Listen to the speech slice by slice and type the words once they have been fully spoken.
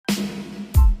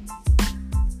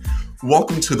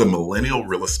Welcome to the Millennial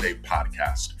Real Estate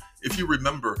Podcast. If you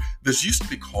remember, this used to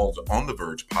be called On the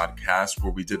Verge Podcast,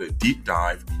 where we did a deep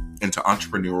dive into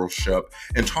entrepreneurship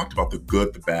and talked about the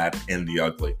good, the bad, and the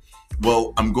ugly.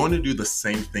 Well, I'm going to do the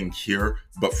same thing here,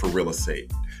 but for real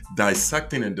estate.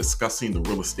 Dissecting and discussing the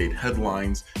real estate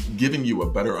headlines, giving you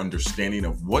a better understanding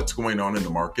of what's going on in the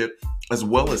market, as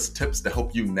well as tips to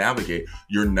help you navigate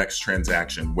your next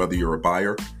transaction, whether you're a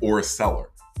buyer or a seller.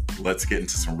 Let's get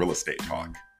into some real estate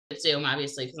talk. Zoom,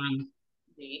 obviously, because I'm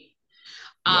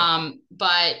the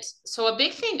but so a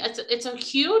big thing, it's a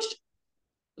huge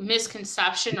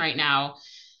misconception right now.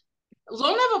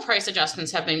 Loan level price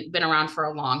adjustments have been around for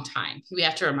a long time. We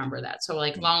have to remember that. So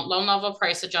like loan level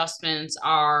price adjustments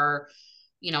are,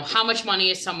 how much money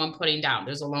is someone putting down?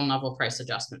 There's a loan level price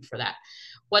adjustment for that.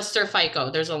 What's their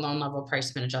FICO? There's a loan level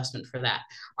price adjustment for that.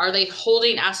 Are they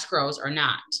holding escrows or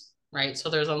not? Right. So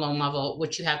there's a loan level,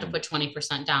 which you have to put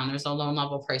 20% down. There's a loan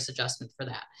level price adjustment for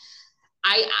that.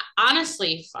 I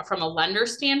honestly, from a lender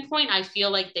standpoint, I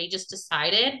feel like they just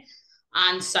decided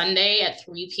on Sunday at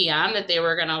 3 p.m. that they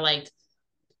were going to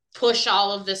push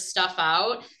all of this stuff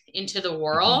out into the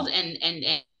world and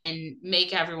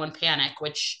make everyone panic,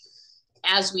 which,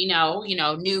 as we know,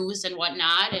 news and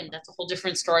whatnot, and that's a whole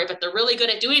different story, but they're really good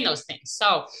at doing those things.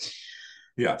 So,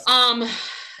 yes.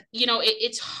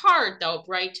 It's hard though,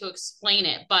 right, to explain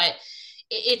it, but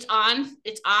it's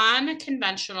on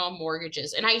conventional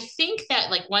mortgages. And I think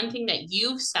that one thing that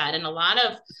you've said, and a lot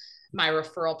of my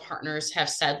referral partners have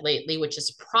said lately, which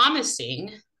is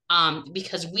promising,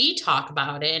 because we talk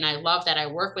about it, and I love that I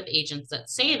work with agents that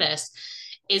say this,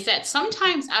 is that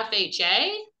sometimes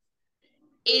FHA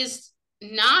is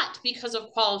not because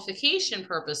of qualification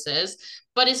purposes,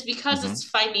 but it's because it's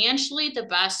financially the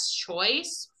best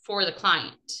choice for the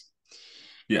client.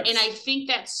 Yes. And I think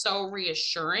that's so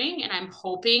reassuring. And I'm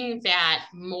hoping that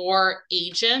more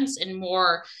agents and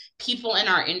more people in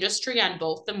our industry on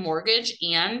both the mortgage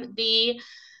and the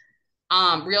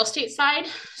real estate side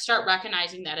start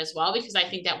recognizing that as well, because I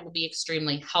think that will be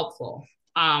extremely helpful.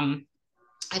 I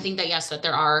think that, yes, that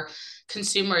there are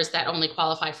consumers that only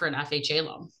qualify for an FHA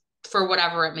loan for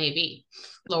whatever it may be: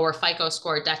 lower FICO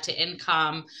score, debt to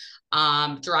income,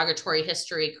 derogatory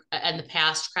history in the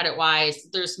past, credit wise.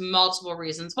 There's multiple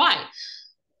reasons why.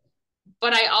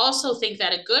 But I also think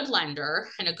that a good lender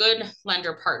and a good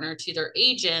lender partner to their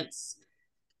agents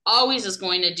always is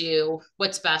going to do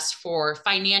what's best for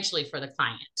financially for the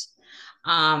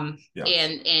client.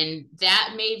 Yes. And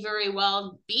that may very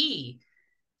well be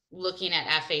looking at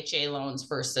FHA loans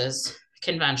versus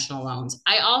conventional loans.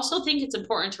 I also think it's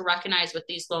important to recognize with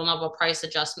these loan level price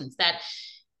adjustments that,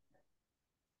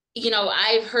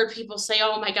 I've heard people say,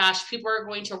 oh my gosh, people are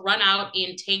going to run out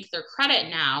and tank their credit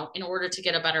now in order to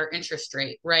get a better interest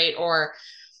rate, right? Or,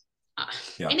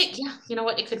 and you know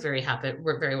what? It could very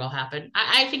well happen.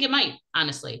 I think it might,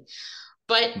 honestly.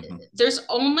 But there's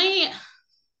only,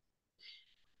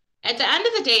 at the end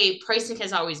of the day, pricing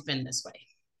has always been this way.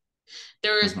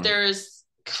 There's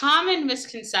common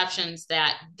misconceptions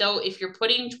that, though, if you're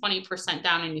putting 20%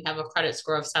 down and you have a credit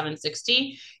score of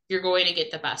 760, you're going to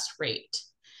get the best rate.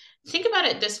 Think about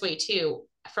it this way too,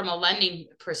 from a lending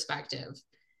perspective.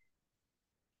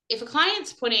 If a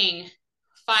client's putting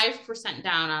 5%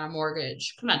 down on a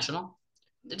mortgage, conventional,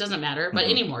 it doesn't matter, but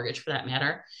any mortgage for that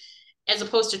matter, as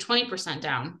opposed to 20%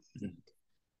 down,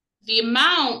 the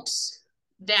amount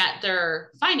that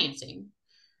they're financing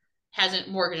hasn't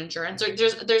mortgage insurance.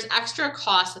 There's extra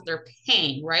costs that they're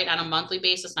paying, right? On a monthly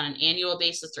basis, on an annual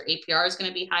basis, their APR is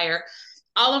going to be higher.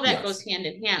 All of that goes hand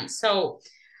in hand. So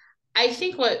I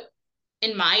think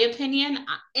in my opinion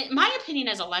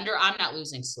as a lender, I'm not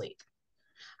losing sleep.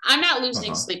 I'm not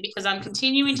losing sleep because I'm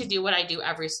continuing to do what I do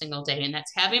every single day. And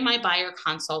that's having my buyer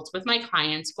consults with my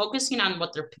clients, focusing on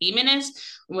what their payment is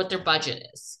and what their budget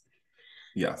is.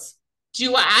 Yes.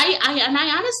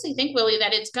 I honestly think, Willie,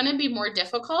 that it's going to be more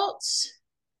difficult,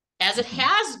 as it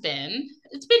has been.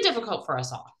 It's been difficult for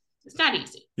us all. It's not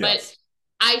easy, but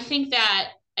I think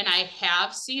that, and I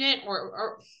have seen it,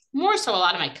 or more so, a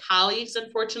lot of my colleagues,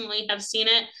 unfortunately, have seen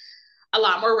it, a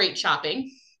lot more rate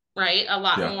shopping, right? A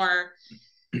lot more,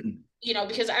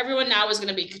 because everyone now is going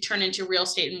to be turned into real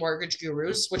estate and mortgage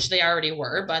gurus, which they already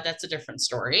were, but that's a different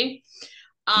story.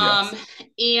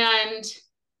 And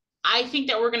I think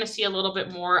that we're going to see a little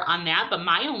bit more on that. But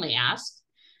my only ask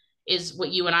is what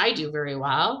you and I do very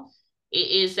well,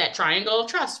 is that triangle of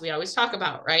trust we always talk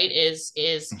about, right? Is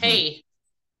hey,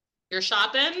 you're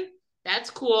shopping. That's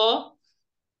cool.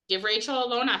 Give Rachel a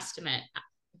loan estimate.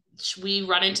 We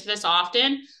run into this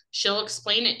often. She'll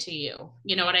explain it to you.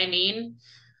 You know what I mean?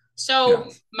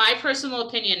 So my personal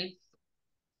opinion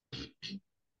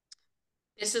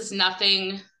This is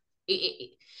nothing.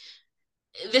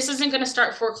 This isn't going to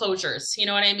start foreclosures. You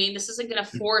know what I mean? This isn't going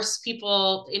to force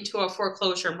people into a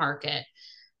foreclosure market.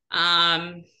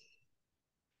 Um,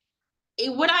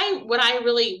 what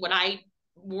I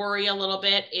worry a little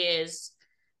bit is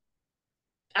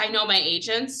I know my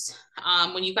agents,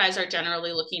 when you guys are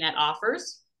generally looking at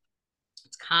offers,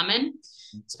 it's common,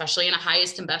 especially in a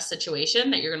highest and best situation,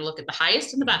 that you're going to look at the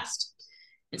highest and the best.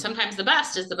 And sometimes the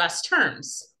best is the best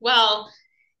terms. Well,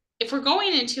 if we're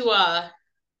going into a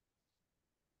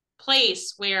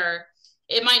place where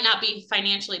it might not be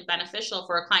financially beneficial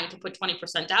for a client to put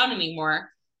 20% down anymore,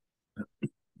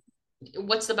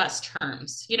 what's the best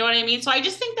terms? You know what I mean? So I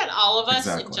just think that all of us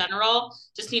in Exactly. general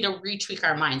just need to retweak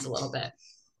our minds a little bit.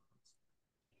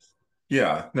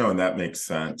 Yeah, no, and that makes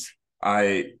sense.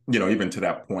 Even to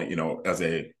that point, as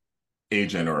a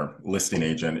agent or listing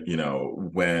agent,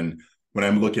 when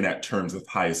I'm looking at terms of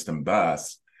highest and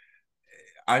best,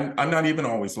 I'm not even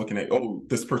always looking at, oh,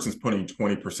 this person's putting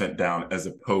 20% down as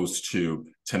opposed to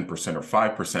 10% or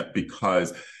 5%,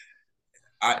 because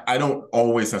I don't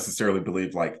always necessarily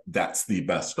believe like that's the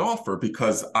best offer,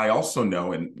 because I also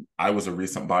know, and I was a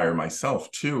recent buyer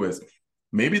myself too, is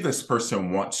maybe this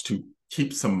person wants to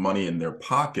keep some money in their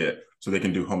pocket so they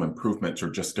can do home improvements or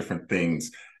just different things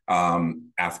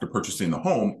after purchasing the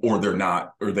home, or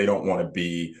they don't want to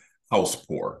be house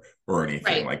poor or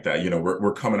anything Right. like that.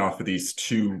 We're coming off of these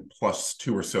 2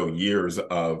 or so years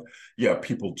of,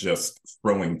 people just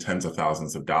throwing tens of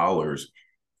thousands of dollars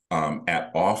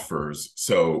at offers.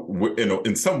 So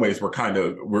in some ways,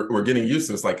 we're getting used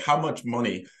to this. Like, how much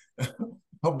money,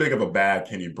 how big of a bag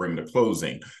can you bring to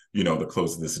closing? To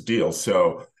close this deal.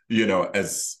 So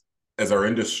as our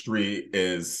industry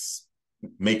is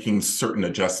making certain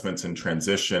adjustments and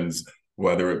transitions,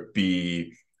 whether it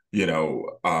be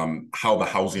how the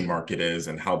housing market is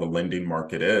and how the lending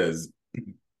market is,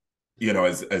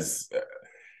 as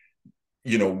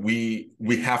we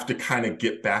have to kind of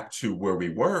get back to where we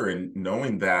were, and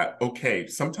knowing that, okay,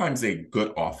 sometimes a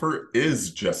good offer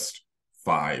is just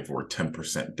 5 or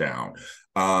 10% down.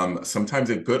 Sometimes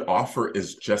a good offer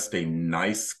is just a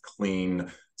nice,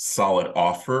 clean, solid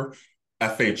offer.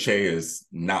 FHA is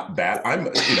not bad.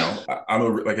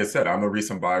 Like I said, I'm a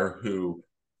recent buyer who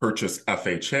purchased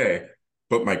FHA,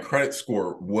 but my credit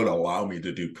score would allow me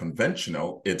to do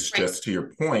conventional. It's Right. just, to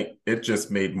your point, it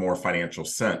just made more financial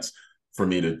sense for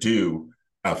me to do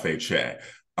FHA.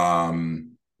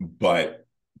 But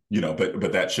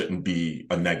that shouldn't be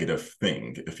a negative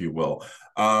thing, if you will.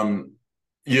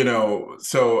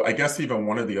 So I guess even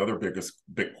one of the other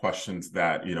big questions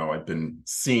that, I've been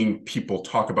seeing people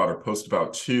talk about or post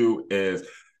about too is,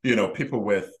 people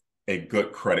with a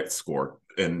good credit score.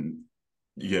 And,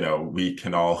 we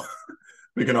can all,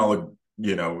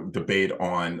 debate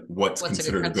on what's What's a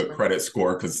good considered a credit good score? credit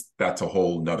score, because that's a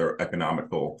whole nother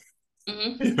economical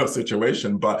Mm-hmm.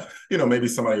 situation. But maybe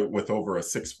somebody with over a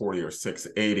 640 or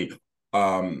 680,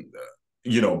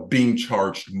 being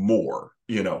charged more,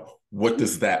 what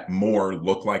does that more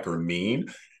look like or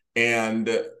mean? And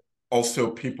also,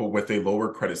 people with a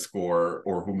lower credit score,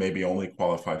 or who maybe only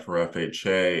qualify for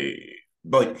FHA,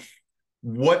 like,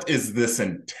 what is this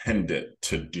intended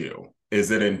to do?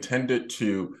 Is it intended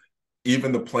to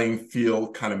even the playing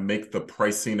field, kind of make the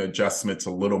pricing adjustments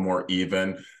a little more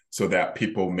even, so that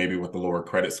people maybe with the lower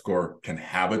credit score can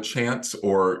have a chance?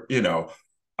 Or,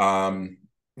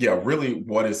 really,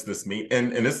 what does this mean?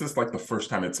 And is this like the first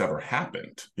time it's ever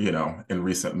happened, in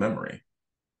recent memory?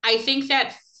 I think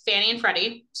that Fannie and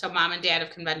Freddie, so mom and dad of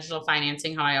conventional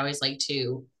financing, how I always like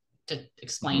to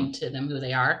explain Mm-hmm. to them who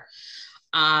they are.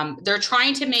 They're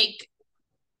trying to make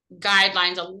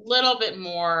guidelines a little bit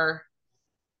more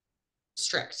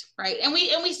strict, right? And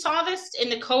we saw this in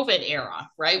the COVID era,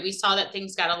 right? We saw that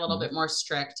things got a little bit more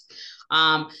strict.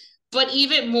 Um, but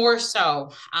even more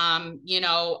so,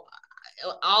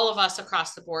 all of us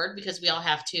across the board, because we all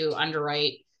have to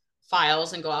underwrite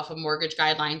files and go off of mortgage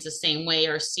guidelines the same way,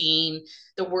 are seeing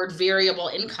the word variable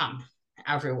income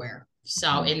everywhere. So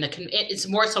Mm-hmm. it's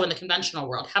more so in the conventional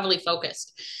world, heavily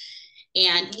focused.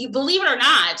 And you believe it or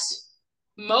not,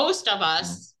 most of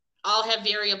us all have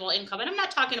variable income. And I'm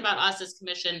not talking about us as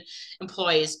commission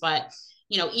employees, but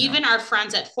Yeah. even our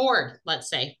friends at Ford, let's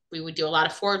say, we would do a lot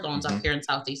of Ford loans up Mm-hmm. here in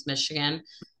Southeast Michigan.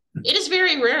 It is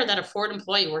very rare that a Ford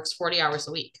employee works 40 hours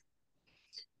a week.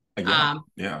 Yeah, Um,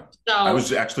 yeah. I so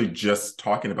was actually just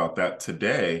talking about that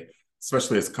today,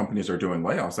 especially as companies are doing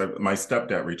layoffs. My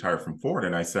stepdad retired from Ford,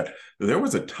 and I said there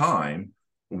was a time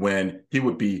when he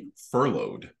would be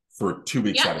furloughed for 2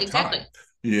 weeks yeah, at a exactly.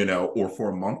 time, or for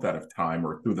a month at a time,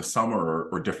 or through the summer,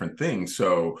 or different things.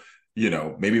 So,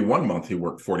 maybe one month he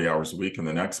worked 40 hours a week, and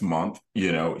the next month,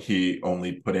 he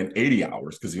only put in 80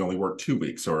 hours because he only worked 2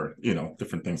 weeks, or,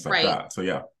 different things like Right. that. So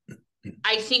yeah.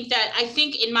 I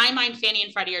think in my mind, Fannie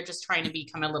and Freddie are just trying to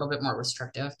become a little bit more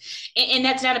restrictive, and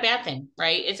that's not a bad thing,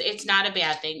 right? It's not a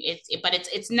bad thing. But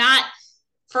it's not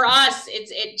for us.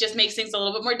 It just makes things a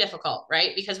little bit more difficult,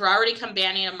 right? Because we're already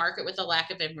combating a market with a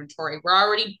lack of inventory. We're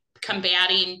already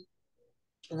combating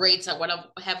rates that would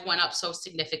have went up so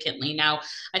significantly. Now,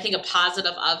 I think a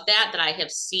positive of that I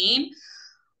have seen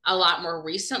a lot more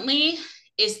recently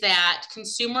is that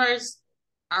consumers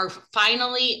are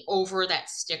finally over that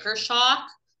sticker shock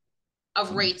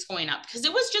of rates going up, because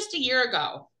it was just a year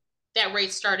ago that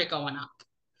rates started going up.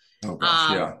 Oh gosh,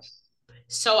 Um, yeah.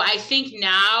 so I think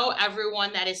now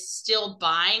everyone that is still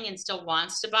buying and still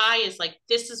wants to buy is like,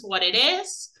 this is what it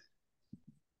is.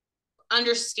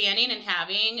 Understanding and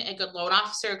having a good loan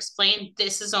officer explain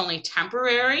this is only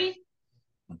temporary.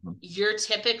 Mm-hmm. You're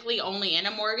typically only in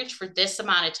a mortgage for this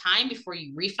amount of time before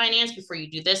you refinance, before you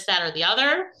do this, that, or the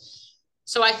other.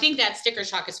 So I think that sticker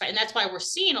shock is fine. And that's why we're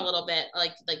seeing a little bit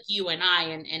like you and I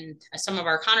and some of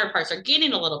our counterparts are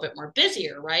getting a little bit more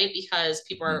busier, right? Because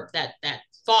people Mm-hmm. are that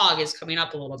fog is coming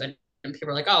up a little bit and people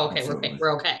are like, oh, okay, Absolutely.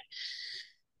 we're okay.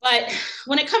 But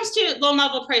when it comes to loan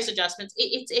level price adjustments,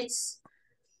 it's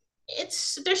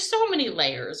there's so many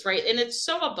layers, right? And it's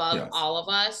so above Yes. all of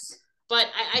us. But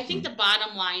I think Mm-hmm. the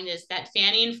bottom line is that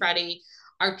Fannie and Freddie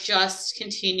are just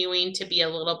continuing to be a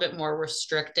little bit more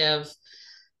restrictive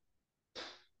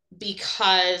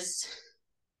because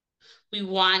we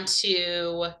want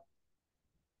to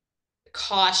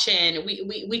caution.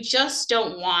 We just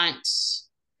don't want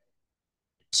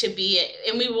to be,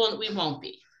 and we won't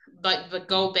be, but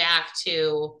go back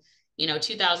to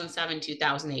 2007,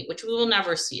 2008, which we will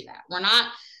never see that.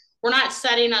 We're not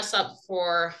setting us up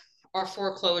for our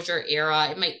foreclosure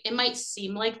era. It might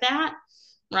seem like that,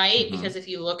 right? Mm-hmm. Because if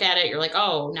you look at it, you're like,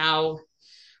 oh, now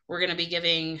we're going to be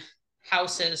giving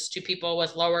houses to people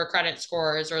with lower credit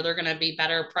scores, or they're going to be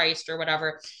better priced or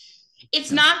whatever. It's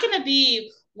Yeah. not going to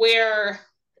be where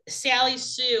Sally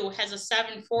Sue has a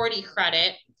 740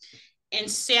 credit and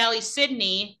Sally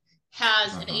Sydney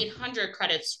has an Uh-huh. 800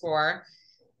 credit score,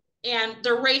 and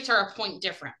the rates are a point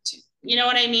different. You know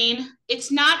what I mean? It's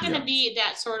not going to Yes. be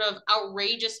that sort of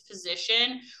outrageous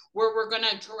position where we're going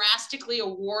to drastically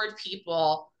award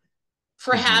people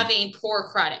for Mm-hmm. having poor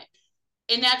credit.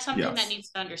 And that's something that Yes.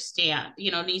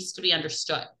 needs to be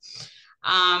understood.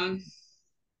 Um,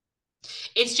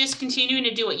 it's just continuing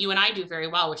to do what you and I do very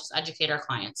well, which is educate our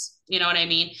clients. You know what I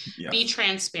mean? Be Yes.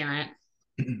 transparent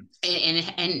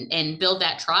and build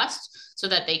that trust so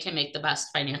that they can make the best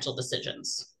financial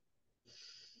decisions.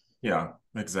 Yeah,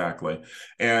 exactly.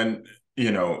 And,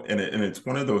 and it's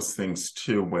one of those things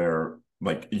too, where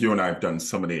like you and I have done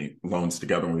so many loans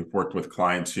together, and we've worked with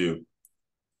clients who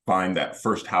find that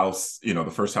first house,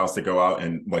 the first house they go out,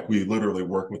 and like we literally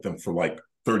work with them for like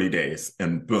 30 days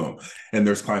and boom. And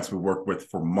there's clients we work with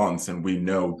for months, and we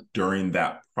know during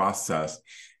that process,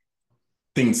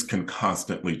 things can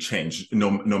constantly change, no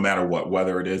matter what,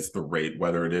 whether it is the rate,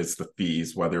 whether it is the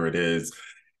fees, whether it is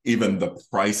even the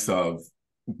price of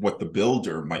what the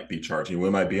builder might be charging. We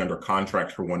might be under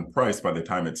contract for one price. By the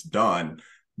time it's done,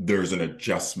 there's an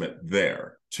adjustment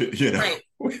there to, Right.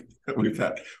 we've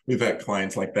had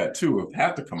clients like that too, who've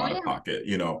had to come Oh out of yeah. pocket,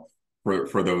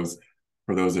 for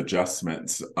those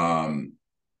adjustments, or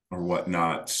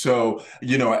whatnot. So,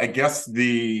 I guess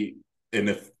and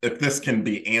if this can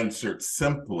be answered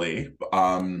simply,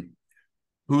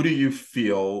 who do you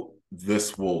feel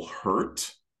this will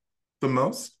hurt the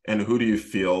most, and who do you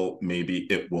feel maybe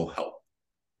it will help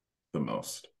the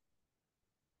most?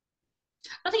 I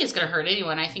don't think it's going to hurt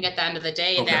anyone. I think at the end of the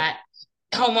day Okay. that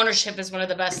home ownership is one of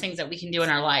the best things that we can do in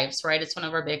our lives, right? It's one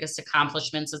of our biggest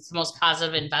accomplishments. It's the most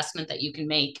positive investment that you can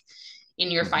make in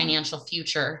your Mm-hmm. financial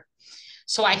future.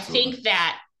 So I Absolutely. think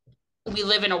that we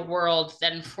live in a world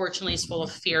that unfortunately is full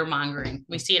of fear mongering.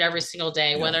 We see it every single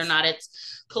day, whether or Yes. not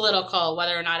it's political,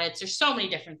 whether or not there's so many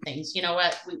different things. You know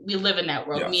what? We live in that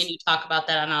world. Me and Yes. you talk about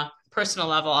that on a personal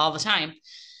level all the time.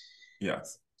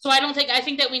 Yes. So I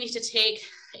think that we need to take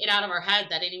it out of our head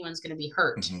that anyone's going to be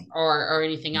hurt Mm-hmm. or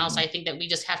anything else. Mm-hmm. I think that we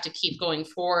just have to keep going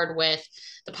forward with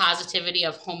the positivity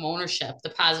of home ownership, the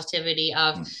positivity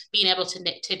of Mm-hmm. being able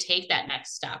to take that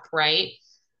next step, right?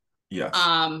 Yes.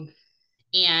 Um,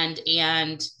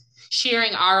 and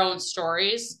sharing our own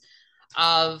stories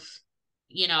of,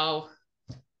 you know,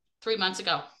 3 months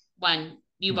ago when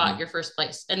you bought Mm-hmm. your first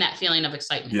place and that feeling of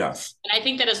excitement. Yes. And I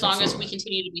think that as long as we Absolutely.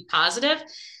 continue to be positive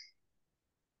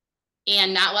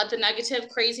and not let the negative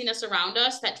craziness around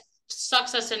us that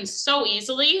sucks us in so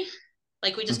easily,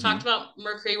 Like we just talked Mm-hmm. about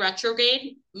Mercury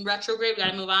retrograde. Retrograde, we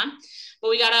got to move on. But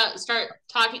we got to start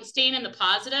talking, staying in the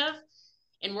positive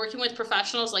and working with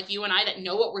professionals like you and I that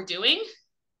know what we're doing.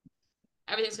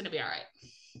 Everything's going to be all right.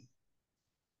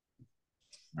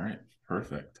 All right.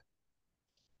 Perfect.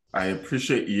 I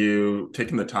appreciate you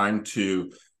taking the time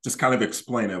to just kind of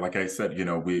explain it. Like I said,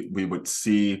 we would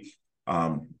see,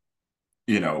 um,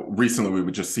 recently we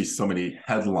would just see so many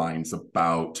headlines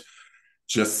about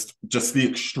just the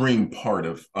extreme part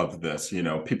of this.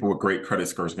 People with great credit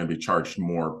scores are going to be charged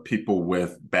more. People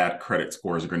with bad credit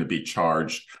scores are going to be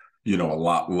charged, a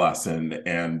lot less.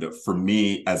 And for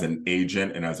me as an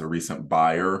agent and as a recent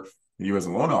buyer, you as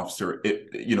a loan officer, a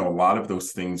lot of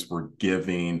those things were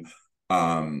giving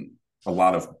a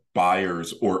lot of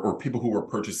buyers or people who were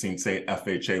purchasing, say,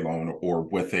 FHA loan or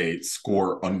with a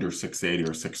score under 680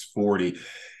 or 640,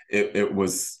 it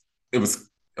was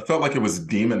I felt like it was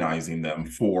demonizing them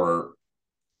for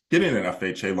getting an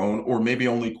FHA loan or maybe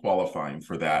only qualifying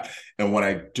for that. And what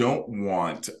I don't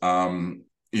want,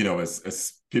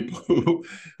 as people who,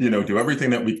 do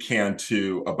everything that we can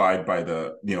to abide by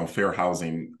the, fair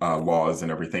housing laws and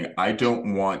everything, I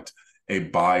don't want a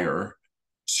buyer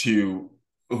to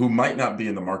who might not be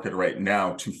in the market right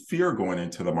now to fear going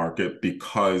into the market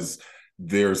because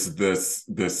there's this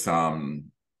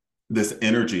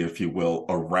energy, if you will,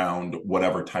 around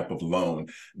whatever type of loan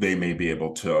they may be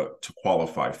able to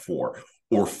qualify for,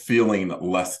 or feeling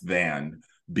less than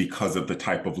because of the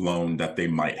type of loan that they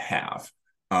might have.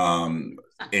 And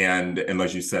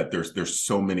as you said, there's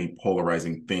so many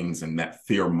polarizing things and that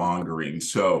fear mongering.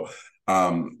 So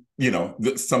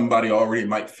somebody already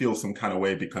might feel some kind of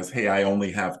way because, hey, I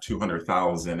only have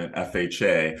 200,000 in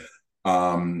FHA,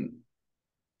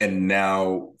 and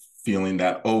now feeling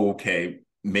that, oh, okay,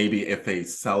 maybe if a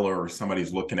seller or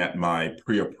somebody's looking at my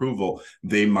pre-approval,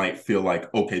 they might feel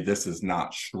like, okay, this is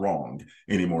not strong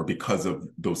anymore because of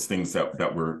those things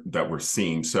that we're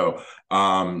seeing. So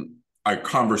our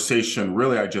conversation,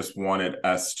 really, I just wanted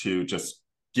us to just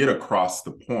get across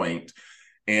the point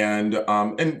and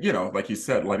like you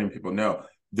said, letting people know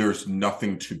there's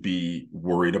nothing to be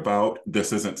worried about.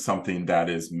 This isn't something that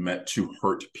is meant to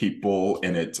hurt people,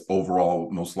 and it's overall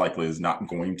most likely is not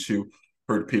going to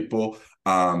hurt people.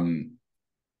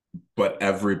 But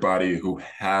everybody who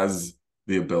has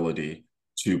the ability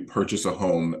to purchase a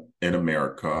home in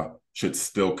America should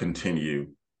still continue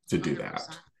to do 100%.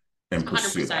 that and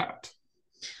pursue 100%. that.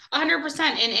 100%.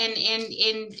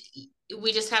 And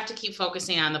we just have to keep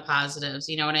focusing on the positives.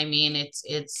 You know what I mean? It's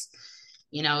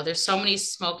there's so many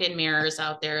smoke and mirrors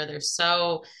out there. There's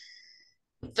so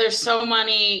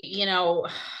many,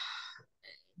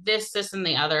 this and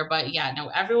the other. But yeah, no,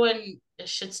 everyone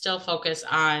should still focus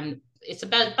on it's the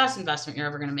best investment you're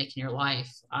ever going to make in your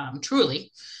life.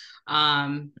 Truly.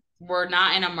 We're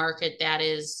not in a market that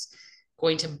is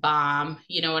going to bomb.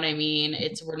 You know what I mean?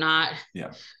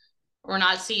 Yeah. We're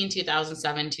not seeing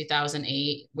 2007,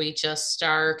 2008. We just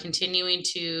are continuing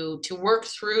to work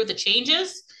through the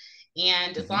changes,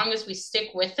 and as long as we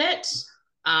stick with it,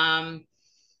 I'll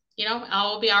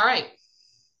be all right.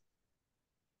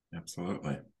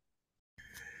 Absolutely.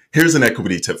 Here's an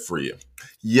equity tip for you.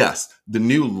 Yes, the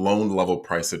new loan level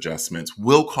price adjustments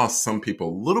will cost some people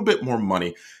a little bit more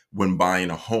money when buying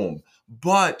a home,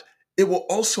 but it will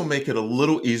also make it a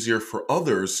little easier for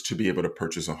others to be able to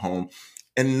purchase a home,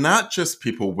 and not just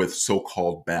people with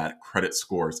so-called bad credit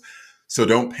scores. So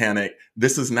don't panic.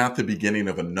 This is not the beginning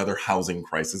of another housing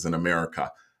crisis in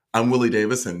America. I'm Willie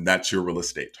Davis, and that's your Real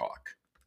Estate Talk.